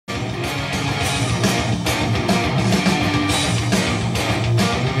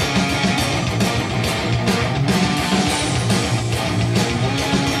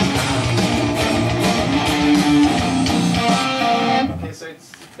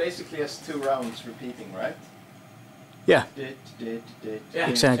basically has 2 rounds repeating, right? Yeah. Yeah.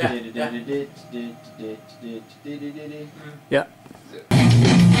 Exactly. Yeah.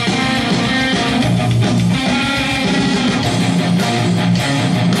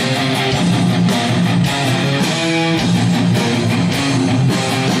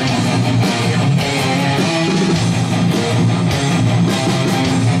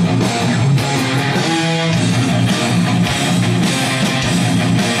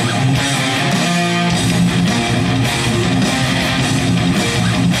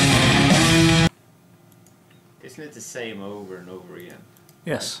 Isn't it the same over and over again?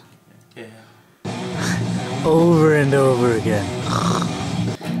 Yes. Yeah. Over and over again.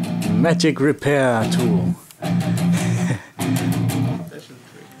 Magic repair tool. Special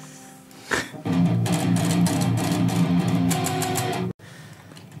tricks.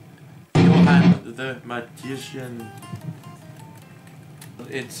 Johan the magician.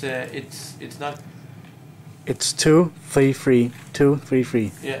 It's not. It's 2, 3, 3, 2, 3,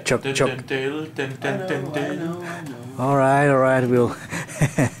 3. Yeah. Chop, chop. I know. All right, we'll.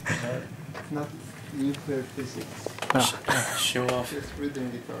 Not nuclear physics. No. Show off. Just rhythm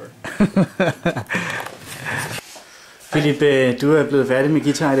guitar. Philip, du er blevet færdig med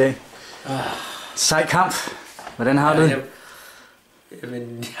guitar i dag. Sej kamp. Hvordan har du det?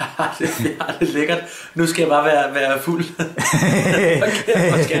 Jamen, jeg har det lækkert. Nu skal jeg bare være fuld. Okay,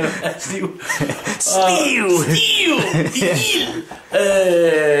 nu skal jeg være stiv. Stiv! Ild!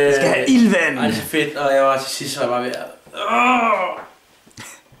 Skal have ildvand! Ej, det er så fedt, og jeg var til sidst, så jeg bare ved at...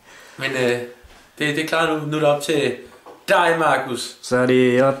 Men det er klart nu er det op til dig, Markus. Så er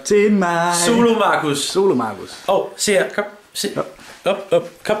det op til mig. Solo, Markus. Solo, Markus. Se her, kom. Se. Op,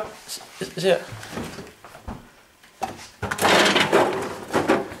 kom. Se her.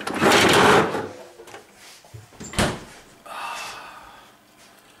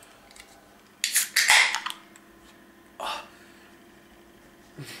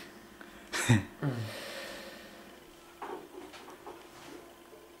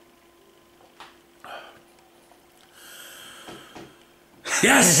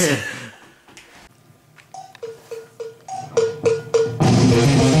 Yes!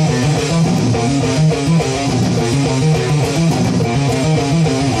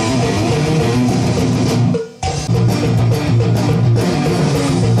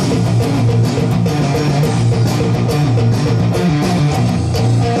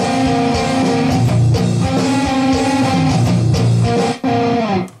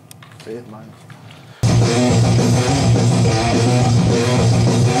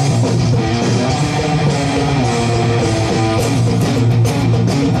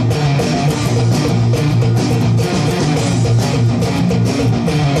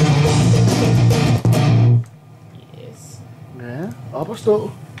 Op og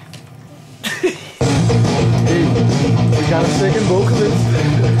stå. Hey, we got a second vocalist.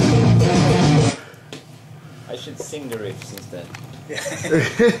 I should sing the riffs instead.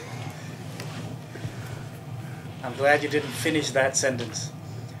 I'm glad you didn't finish that sentence.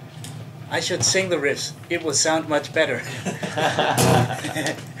 I should sing the riffs. It will sound much better.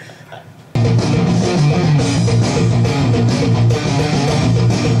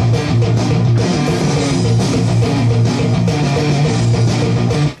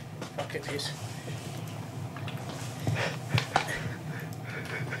 Okay, please.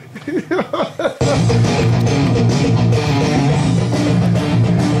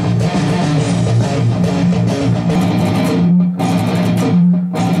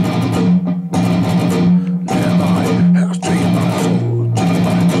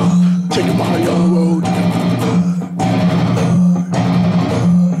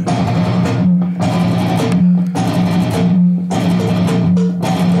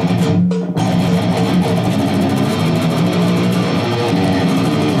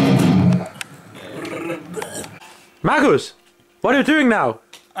 Markus, what are you doing now?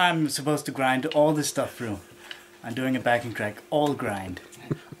 I'm supposed to grind all this stuff through. I'm doing a backing track, all grind.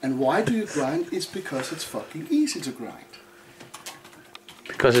 And why do you grind? It's because it's fucking easy to grind.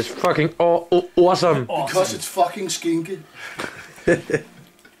 Because it's fucking awesome. Because it's fucking skinky.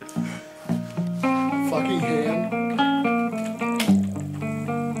 Fucking ham.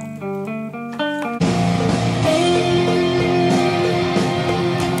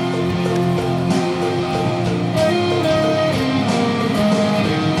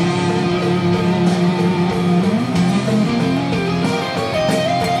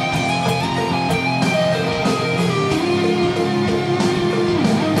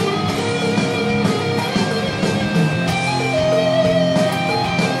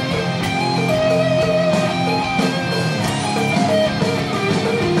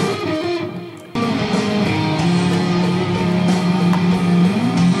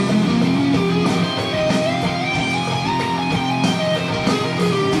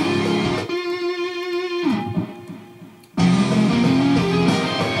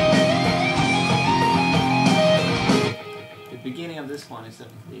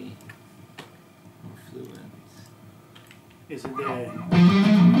 Is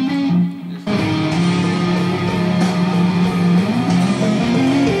it